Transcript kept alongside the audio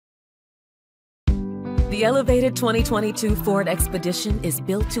The elevated 2022 Ford Expedition is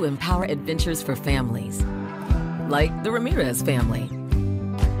built to empower adventures for families, like the Ramirez family.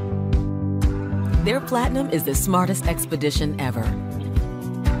 Their Platinum is the smartest Expedition ever.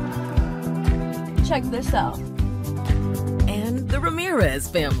 Check this out. And the Ramirez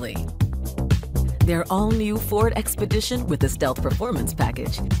family. Their all-new Ford Expedition with the Stealth Performance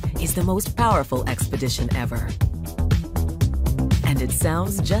Package is the most powerful Expedition ever. And it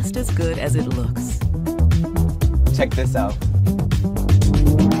sounds just as good as it looks. Check this out.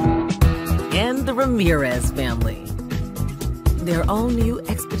 And the Ramirez family. Their all-new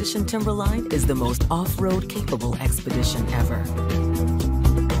Expedition Timberline is the most off-road capable Expedition ever.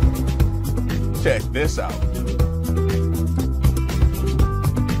 Check this out.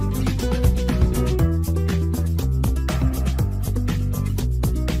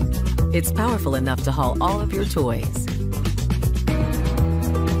 It's powerful enough to haul all of your toys.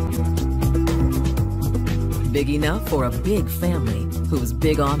 Big enough for a big family who's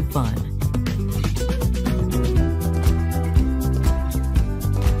big on fun.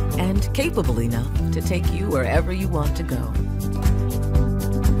 And capable enough to take you wherever you want to go.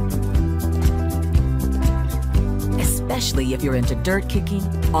 Especially if you're into dirt kicking,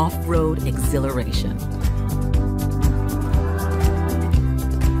 off-road exhilaration.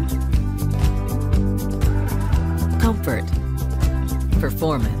 Comfort,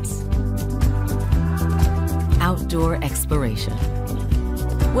 performance, outdoor exploration.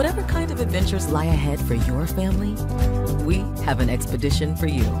 Whatever kind of adventures lie ahead for your family, we have an Expedition for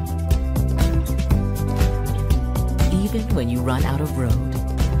you. Even when you run out of road.